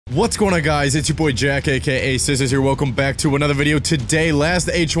What's going on, guys? It's your boy Jack, aka Cizzorz here. Welcome back to another video. Today, last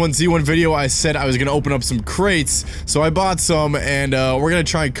H1Z1 video, I said I was gonna open up some crates, so I bought some, and we're gonna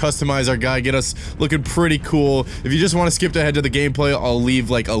try and customize our guy, get us looking pretty cool. If you just want to skip ahead to the gameplay, I'll leave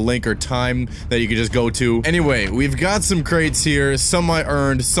like a link or time that you can just go to. Anyway, we've got some crates here. Some I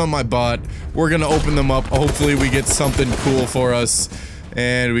earned, some I bought. We're gonna open them up. Hopefully, we get something cool for us.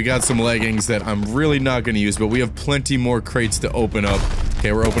 And we got some leggings that I'm really not gonna use, but we have plenty more crates to open up.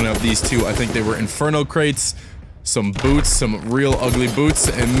 Okay, we're opening up these two. I think they were Inferno crates. Some boots, some real ugly boots,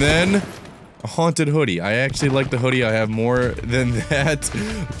 and then a haunted hoodie. I actually like the hoodie. I have more than that.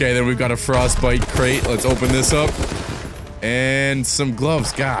 Okay, then we've got a frostbite crate. Let's open this up. And some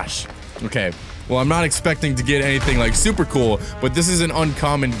gloves. Gosh. Okay. Well, I'm not expecting to get anything like super cool, but this is an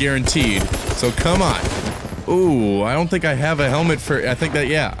uncommon guaranteed. So come on. Ooh, I don't think I have a helmet for- I think that,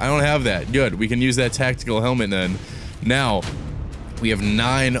 yeah, I don't have that. Good. We can use that tactical helmet then. Now, we have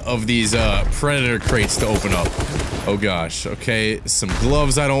 9 of these, Predator crates to open up. Oh gosh, okay, some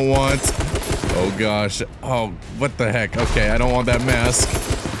gloves I don't want. Oh gosh, oh, what the heck, okay, I don't want that mask.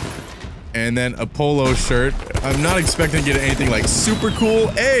 And then a polo shirt. I'm not expecting to get anything like super cool.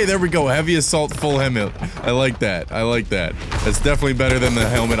 Hey, there we go, heavy assault full helmet. I like that, I like that. That's definitely better than the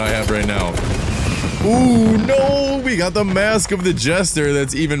helmet I have right now. Ooh, no, we got the mask of the Jester,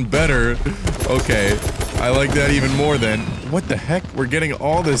 that's even better. Okay, I like that even more then. What the heck? We're getting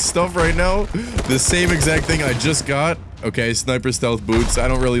all this stuff right now? The same exact thing I just got. Okay, sniper stealth boots. I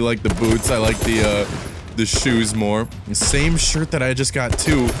don't really like the boots. I like the shoes more. The same shirt that I just got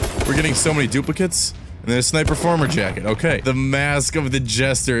too. We're getting so many duplicates. And then a sniper farmer jacket. Okay. The mask of the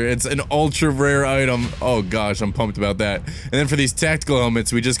Jester. It's an ultra rare item. Oh gosh, I'm pumped about that. And then for these tactical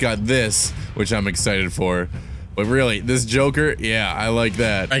helmets, we just got this, which I'm excited for. But really, this Joker, yeah, I like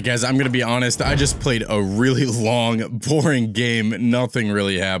that. Alright guys, I'm gonna be honest, I just played a really long, boring game. Nothing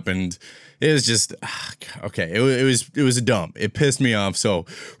really happened. It was just, okay, it was dumb. It pissed me off, so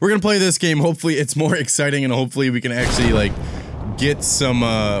we're gonna play this game. Hopefully it's more exciting and hopefully we can actually, like, get some,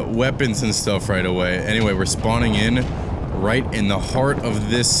 weapons and stuff right away. Anyway, we're spawning in right in the heart of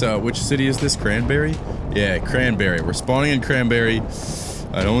this, which city is this? Cranberry? Yeah, Cranberry. We're spawning in Cranberry.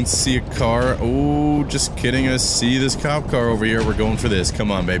 I don't see a car. Oh, just kidding. I see this cop car over here. We're going for this. Come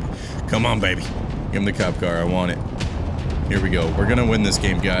on, baby. Come on, baby. Give him the cop car. I want it. Here we go. We're gonna win this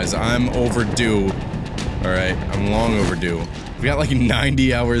game, guys. I'm overdue. Alright, I'm long overdue. We got like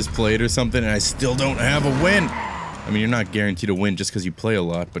 90 hours played or something, and I still don't have a win. I mean, you're not guaranteed to win just because you play a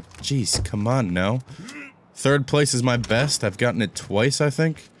lot, but jeez, come on now. 3rd place is my best. I've gotten it twice, I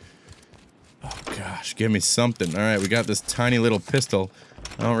think. Oh gosh, give me something. Alright, we got this tiny little pistol.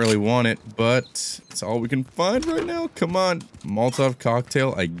 I don't really want it, but it's all we can find right now. Come on. Molotov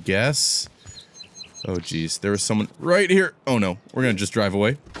cocktail, I guess. Oh, jeez. There was someone right here. Oh, no. We're gonna just drive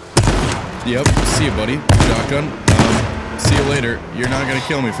away. Yep. See you, buddy. Shotgun. See you later. You're not gonna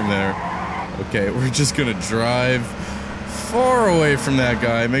kill me from there. Okay, we're just gonna drive far away from that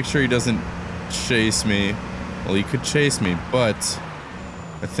guy. Make sure he doesn't chase me. Well, he could chase me, but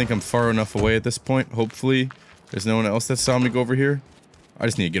I think I'm far enough away at this point. Hopefully, there's no one else that saw me go over here. I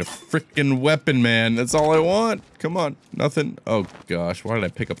just need to get a freaking weapon, man. That's all I want. Come on. Nothing. Oh, gosh. Why did I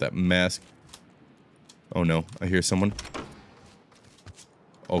pick up that mask? Oh, no. I hear someone.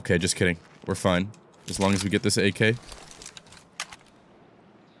 Okay, just kidding. We're fine. As long as we get this AK.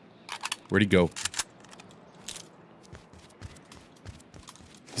 Where'd he go?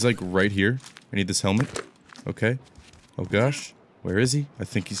 He's like right here. I need this helmet. Okay. Oh, gosh. Where is he? I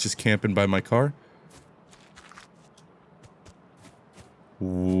think he's just camping by my car.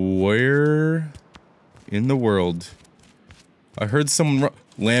 Where in the world? I heard someone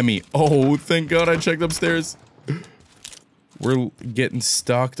Lammy. Oh, thank God I checked upstairs. We're getting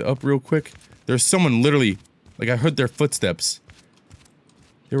stocked up real quick. There's someone literally, like I heard their footsteps.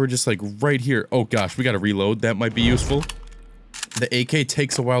 They were just like right here. Oh gosh, we gotta reload. That might be useful. The AK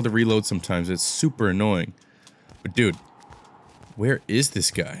takes a while to reload sometimes. It's super annoying. But dude, where is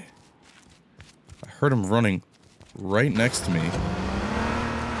this guy? I heard him running right next to me.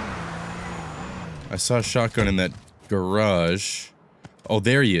 I saw a shotgun in that garage. Oh,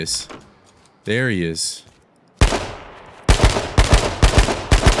 there he is. There he is.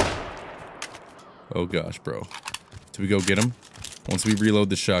 Oh gosh, bro. Do we go get him? Once we reload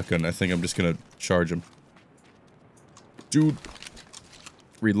the shotgun, I think I'm just gonna charge him. Dude.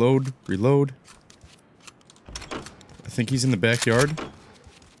 Reload. Reload. I think he's in the backyard.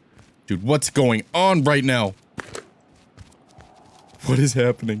 Dude, what's going on right now? What is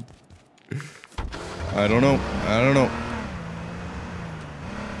happening? I don't know. I don't know.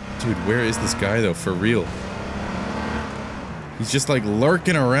 Dude, where is this guy, though? For real. He's just like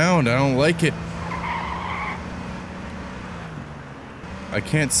lurking around. I don't like it. I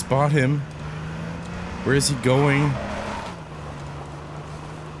can't spot him. Where is he going?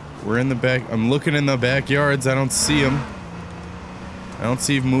 We're in the back. I'm looking in the backyards. I don't see him. I don't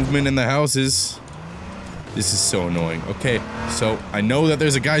see movement in the houses. This is so annoying. Okay, so I know that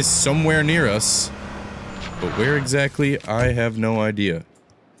there's a guy somewhere near us. But where exactly? I have no idea.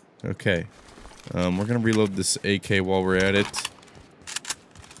 Okay. We're gonna reload this AK while we're at it.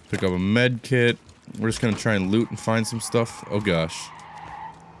 Pick up a med kit. We're just gonna try and loot and find some stuff. Oh gosh.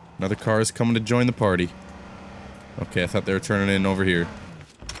 Another car is coming to join the party. Okay, I thought they were turning in over here.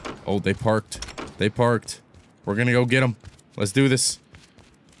 Oh, they parked. They parked. We're gonna go get them. Let's do this.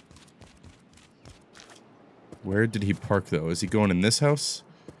 Where did he park, though? Is he going in this house?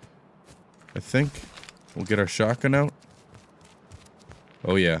 I think. We'll get our shotgun out.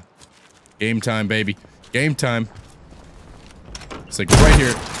 Oh, yeah. Game time, baby. Game time. It's like right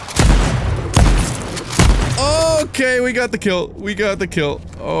here. Okay, we got the kill. We got the kill.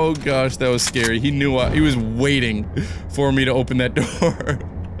 Oh, gosh, that was scary. He knew he was waiting for me to open that door.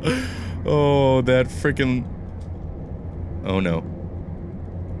 Oh, that freaking... Oh, no.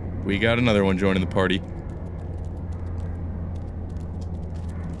 We got another one joining the party.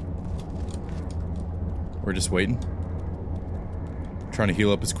 We're just waiting. Trying to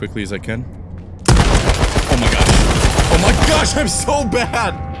heal up as quickly as I can. Oh my gosh. Oh my gosh, I'm so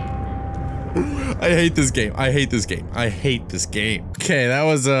bad! I hate this game. I hate this game. I hate this game. Okay, that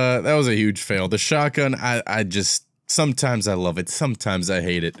was a huge fail. The shotgun, I just... Sometimes I love it, sometimes I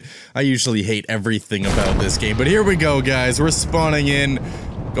hate it. I usually hate everything about this game, but here we go, guys. We're spawning in,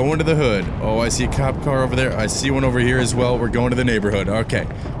 going to the hood. Oh, I see a cop car over there. I see one over here as well. We're going to the neighborhood. Okay,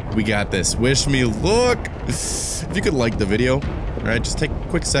 we got this. Wish me luck. If you could like the video, all right, just take a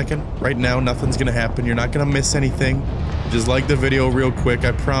quick second. Right now, nothing's gonna happen. You're not gonna miss anything. Just like the video real quick.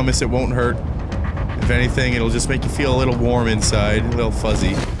 I promise it won't hurt. If anything, it'll just make you feel a little warm inside, a little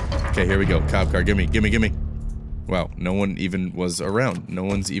fuzzy. Okay, here we go. Cop car, gimme, gimme, gimme. Wow, no one even was around. No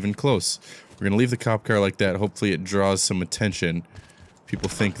one's even close. We're gonna leave the cop car like that. Hopefully it draws some attention. People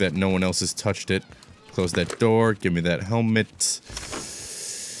think that no one else has touched it. Close that door. Give me that helmet.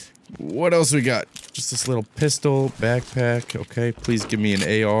 What else we got? Just this little pistol, backpack. Okay, please give me an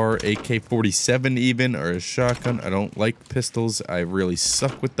AR, AK-47 even, or a shotgun. I don't like pistols. I really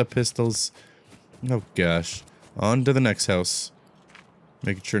suck with the pistols. Oh gosh. On to the next house.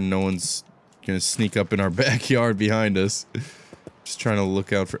 Making sure no one's gonna sneak up in our backyard behind us. Just trying to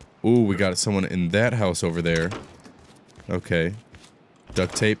look out for... Ooh, we got someone in that house over there. Okay.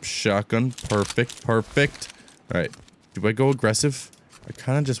 Duct tape, shotgun. Perfect, perfect. Alright. Do I go aggressive? I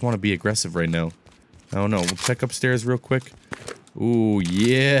kind of just want to be aggressive right now. I don't know. We'll check upstairs real quick. Ooh,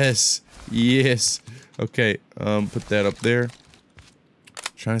 yes. Yes. Okay, put that up there.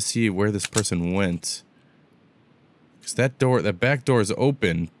 Trying to see where this person went. Because that door, that back door is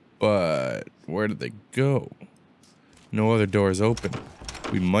open. But where did they go? No other door is open.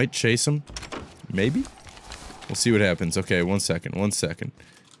 We might chase them. Maybe? We'll see what happens. Okay, one second, one second.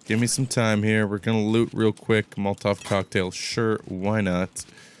 Give me some time here. We're gonna loot real quick. Molotov cocktail. Sure, why not?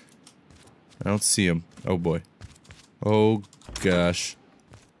 I don't see him. Oh boy. Oh gosh.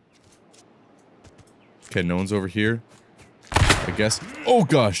 Okay, no one's over here. I guess. Oh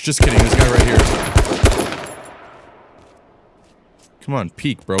gosh, just kidding. This guy right here. Come on,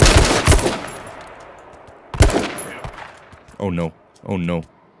 peek, bro. Oh no. Oh no.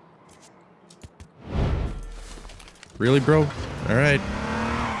 Really, bro? Alright.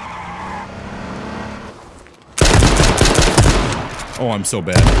 Oh, I'm so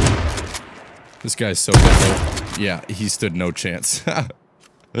bad. This guy's so bad, though. Yeah, he stood no chance.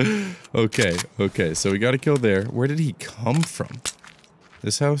 Okay, okay, so we got a kill there. Where did he come from?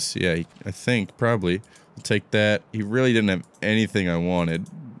 This house? Yeah, I think, probably. We'll take that. He really didn't have anything I wanted,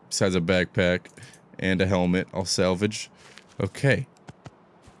 besides a backpack and a helmet. I'll salvage. Okay.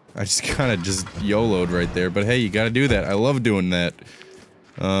 I just kind of just YOLO'd right there, but hey, you gotta do that. I love doing that.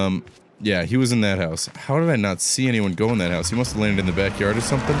 Yeah, he was in that house. How did I not see anyone go in that house? He must have landed in the backyard or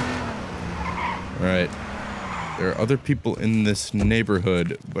something. Alright. There are other people in this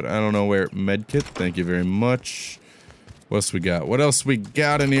neighborhood, but I don't know where. Medkit, thank you very much. What else we got? What else we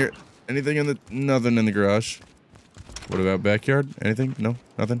got in here? Anything in the... Nothing in the garage. What about backyard? Anything? No?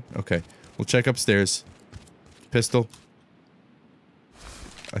 Nothing? Okay. We'll check upstairs. Pistol.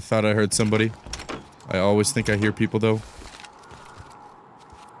 I thought I heard somebody. I always think I hear people, though.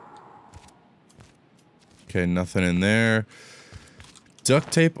 Okay, nothing in there. Duct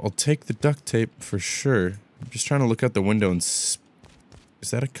tape? I'll take the duct tape for sure. I'm just trying to look out the window and... Is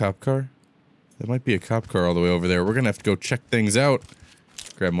that a cop car? There might be a cop car all the way over there. We're gonna have to go check things out.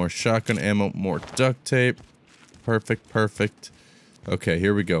 Grab more shotgun ammo, more duct tape. Perfect, perfect. Okay,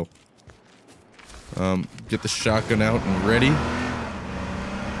 here we go. Get the shotgun out and ready.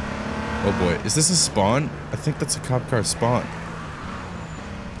 Oh boy, is this a spawn? I think that's a cop car spawn.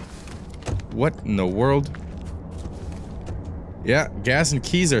 What in the world? Yeah, gas and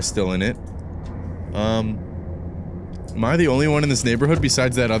keys are still in it. Am I the only one in this neighborhood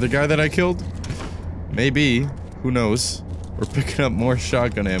besides that other guy that I killed? Maybe. Who knows? We're picking up more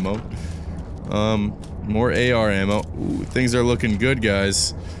shotgun ammo. More AR ammo. Ooh, things are looking good,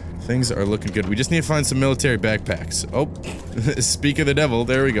 guys. Things are looking good. We just need to find some military backpacks. Oh, speak of the devil.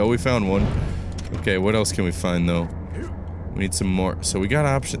 There we go. We found one. Okay, what else can we find, though? We need some more. So we got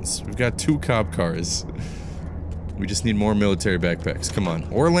options. We've got 2 cop cars. We just need more military backpacks. Come on.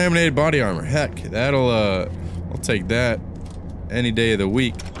 Or laminated body armor. Heck, that'll, I'll take that any day of the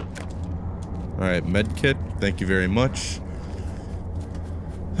week. Alright, med kit. Thank you very much.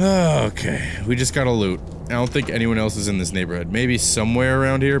 Okay, we just gotta loot. I don't think anyone else is in this neighborhood. Maybe somewhere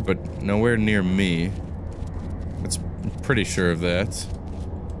around here, but nowhere near me. I'm pretty sure of that.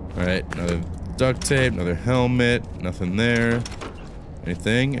 Alright, another duct tape, another helmet, nothing there.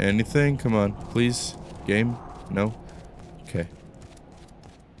 Anything? Anything? Come on, please. Game? No? Okay.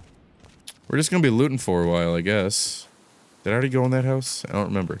 We're just gonna be looting for a while, I guess. Did I already go in that house? I don't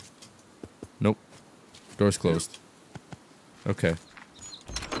remember. Nope. Door's closed. Okay.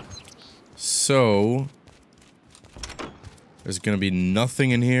 So... there's gonna be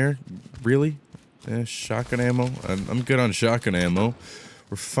nothing in here. Really? Shotgun ammo? I'm good on shotgun ammo.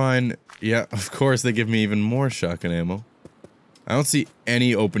 We're fine. Yeah, of course they give me even more shotgun ammo. I don't see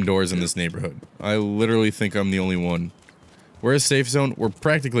any open doors in this neighborhood. I literally think I'm the only one. We're a safe zone. We're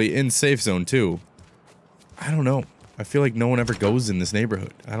practically in safe zone, too. I don't know. I feel like no one ever goes in this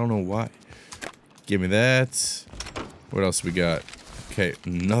neighborhood. I don't know why. Give me that. What else we got? Okay,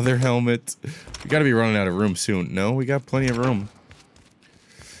 another helmet. We gotta be running out of room soon. No, we got plenty of room.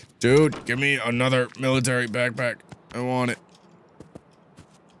 Dude, give me another military backpack. I want it.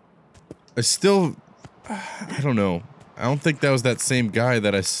 I still... I don't know. I don't think that was that same guy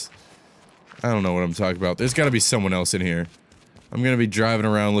that I don't know what I'm talking about. There's gotta be someone else in here. I'm gonna be driving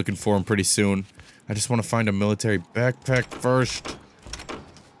around looking for him pretty soon. I just want to find a military backpack first.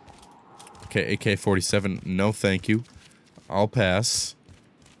 Okay, AK-47. No, thank you. I'll pass.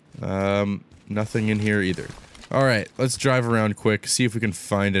 Nothing in here either. Alright, let's drive around quick, see if we can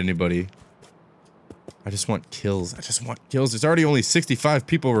find anybody. I just want kills. I just want kills. There's already only 65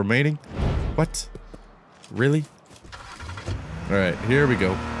 people remaining. What? Really? Alright, here we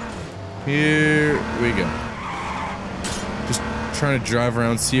go. Here we go. Just trying to drive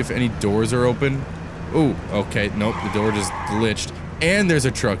around, see if any doors are open. Ooh, okay, nope, the door just glitched. And there's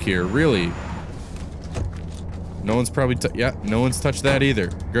a truck here, really? No one's probably yeah, no one's touched that either.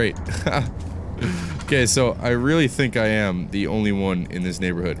 Great. Okay, so I really think I am the only one in this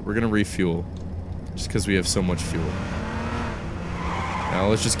neighborhood. We're gonna refuel. Just because we have so much fuel. Now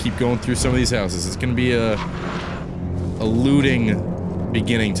let's just keep going through some of these houses. It's gonna be a looting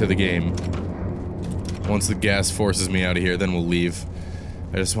beginning to the game. Once the gas forces me out of here, then we'll leave.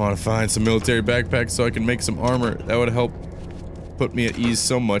 I just want to find some military backpacks so I can make some armor. That would help put me at ease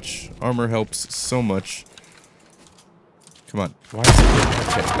so much. Armor helps so much. Come on. Why is it?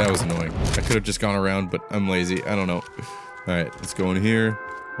 Okay, that was annoying. I could have just gone around, but I'm lazy. I don't know. Alright, let's go in here.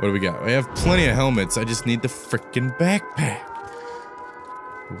 What do we got? I have plenty of helmets. I just need the frickin' backpack.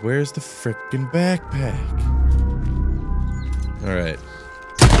 Where's the frickin' backpack? Alright.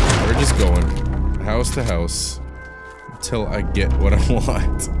 We're just going house to house until I get what I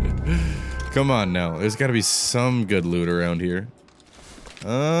want. Come on now. There's gotta be some good loot around here.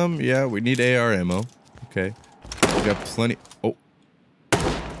 Yeah, we need AR ammo. Okay. We got plenty. Oh.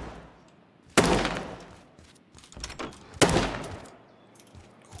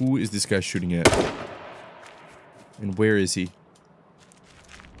 Who is this guy shooting at? And where is he?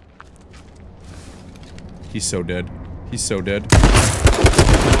 He's so dead. He's so dead.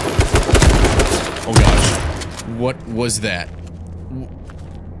 Oh gosh. What was that?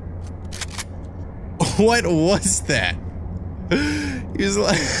 What was that? He was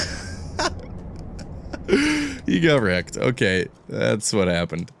like... He got wrecked. Okay, that's what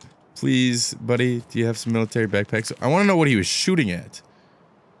happened. Please, buddy, do you have some military backpacks? I want to know what he was shooting at.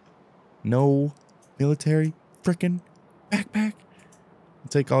 No military frickin' backpack? I'll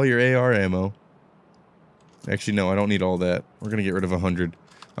take all your AR ammo. Actually, no, I don't need all that. We're gonna get rid of 100.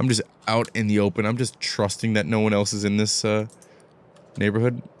 I'm just out in the open. I'm just trusting that no one else is in this,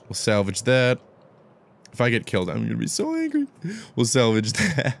 neighborhood. We'll salvage that. If I get killed, I'm gonna be so angry. We'll salvage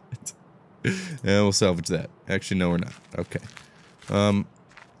that. Yeah, we'll salvage that. Actually, no, we're not. Okay.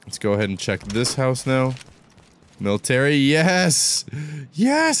 Let's go ahead and check this house now. Military, yes!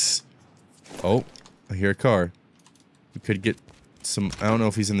 Yes! Oh, I hear a car. We could get some... I don't know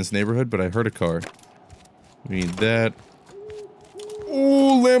if he's in this neighborhood, but I heard a car. We need that.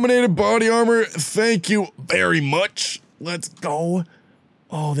 Ooh, laminated body armor. Thank you very much. Let's go.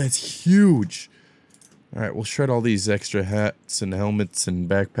 Oh, that's huge. Alright, we'll shred all these extra hats and helmets and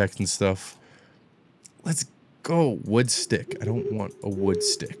backpacks and stuff. Let's go. Wood stick. I don't want a wood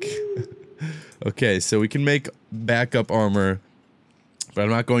stick. Okay, so we can make backup armor, but I'm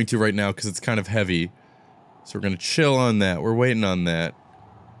not going to right now because it's kind of heavy. So we're gonna chill on that. We're waiting on that.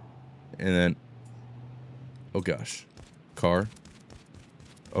 And then... oh gosh. Car.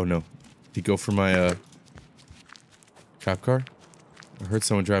 Oh no. Did he go for my, cop car? I heard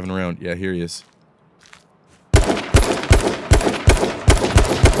someone driving around. Yeah, here he is. I'm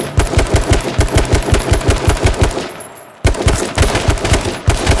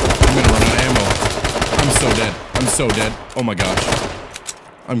gonna run out of ammo. I'm so dead. I'm so dead. Oh my gosh.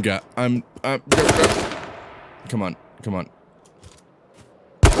 Come on. Come on.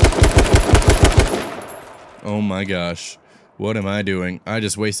 Oh my gosh. What am I doing? I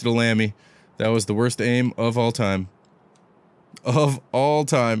just wasted a lammy. That was the worst aim of all time. Of all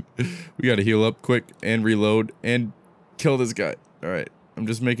time. We gotta heal up quick and reload and kill this guy. Alright. I'm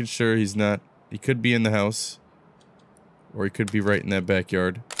just making sure he's not... he could be in the house. Or he could be right in that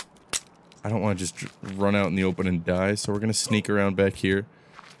backyard. I don't want to just run out in the open and die, so we're gonna sneak around back here.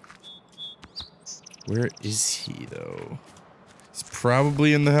 Where is he, though? He's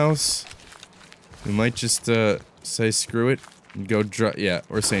probably in the house. We might just, say screw it and go yeah,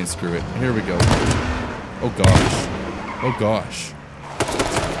 we're saying screw it. Here we go. Oh gosh. Oh gosh.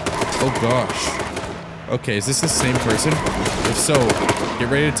 Oh gosh. Okay, is this the same person? If so, get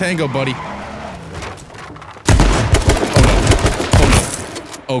ready to tango, buddy. Oh no.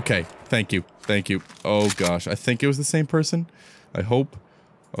 Oh no. Okay, thank you. Thank you. Oh gosh, I think it was the same person. I hope.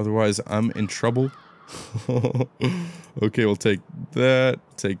 Otherwise, I'm in trouble. Okay, we'll take that.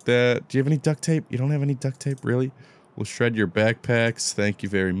 Take that. Do you have any duct tape? You don't have any duct tape, really? We'll shred your backpacks. Thank you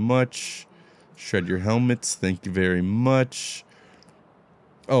very much. Shred your helmets. Thank you very much.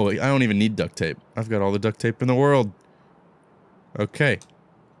 Oh, I don't even need duct tape. I've got all the duct tape in the world. Okay.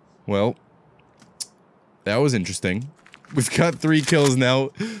 Well, that was interesting. We've got 3 kills now.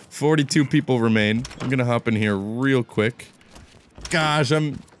 42 people remain. I'm gonna hop in here real quick. Gosh,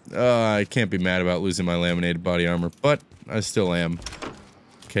 I can't be mad about losing my laminated body armor, but I still am.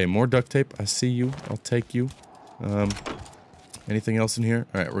 Okay, more duct tape. I see you. I'll take you. Anything else in here?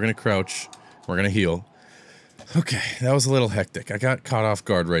 Alright, we're gonna crouch. We're gonna heal. Okay, that was a little hectic. I got caught off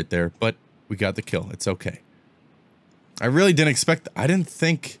guard right there, but we got the kill. It's okay. I really didn't expect... I didn't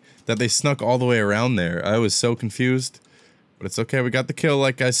think that they snuck all the way around there. I was so confused. But it's okay, we got the kill,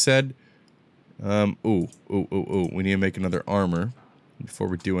 like I said. Ooh. We need to make another armor before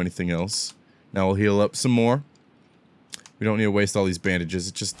we do anything else. Now we'll heal up some more. We don't need to waste all these bandages.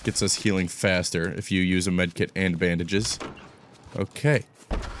 It just gets us healing faster if you use a medkit and bandages. Okay.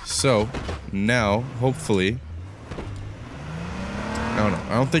 So, now, hopefully... I don't know.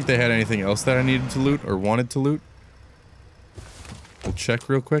 I don't think they had anything else that I needed to loot or wanted to loot. We'll check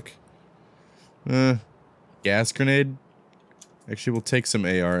real quick. Gas grenade. Actually, we'll take some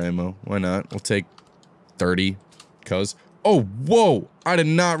AR ammo. Why not? We'll take 30. Cuz. Oh, whoa! I did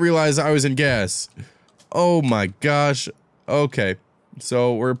not realize I was in gas. Oh my gosh. Okay.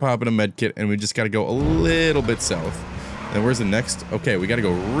 So, we're popping a medkit and we just gotta go a little bit south. And where's the next? Okay, we gotta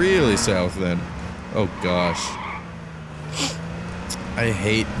go really south then. Oh gosh. I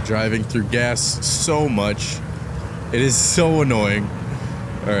hate driving through gas so much. It is so annoying.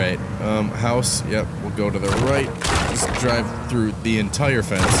 Alright, house. Yep, we'll go to the right. Just drive through the entire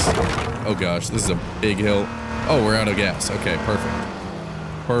fence. Oh gosh, this is a big hill. Oh, we're out of gas. Okay,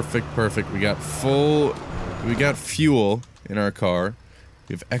 perfect. Perfect. We got fuel in our car.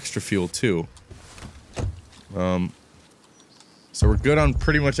 We have extra fuel too. So we're good on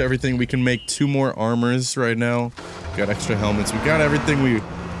pretty much everything. We can make 2 more armors right now. We got extra helmets. We got everything we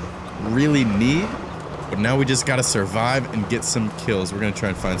really need. But now we just gotta survive and get some kills. We're gonna try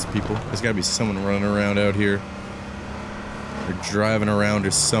and find some people. There's gotta be someone running around out here. Or driving around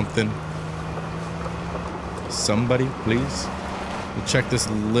or something. Somebody, please. We'll check this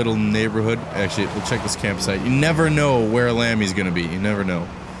little neighborhood. Actually, we'll check this campsite. You never know where a lammy's gonna be. You never know.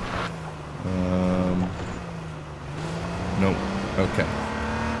 Nope. Okay.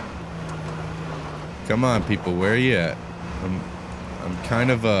 Come on, people. Where are you at? I'm kind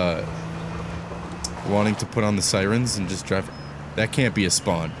of, wanting to put on the sirens and just drive. That can't be a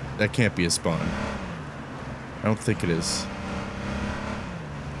spawn. That can't be a spawn. I don't think it is.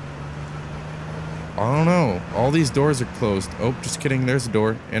 I don't know. All these doors are closed. Oh, just kidding. There's a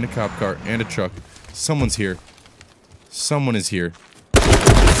door and a cop car and a truck. Someone's here. Someone is here.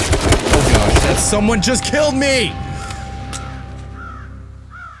 Oh gosh, that someone just killed me!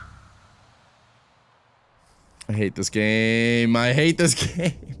 I hate this game. I hate this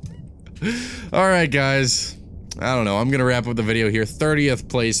game. Alright, guys. I don't know. I'm gonna wrap up the video here. 30th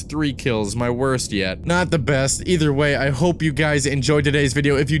place, 3 kills. My worst yet. Not the best. Either way, I hope you guys enjoyed today's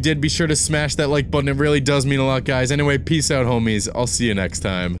video. If you did, be sure to smash that like button. It really does mean a lot, guys. Anyway, peace out, homies. I'll see you next time.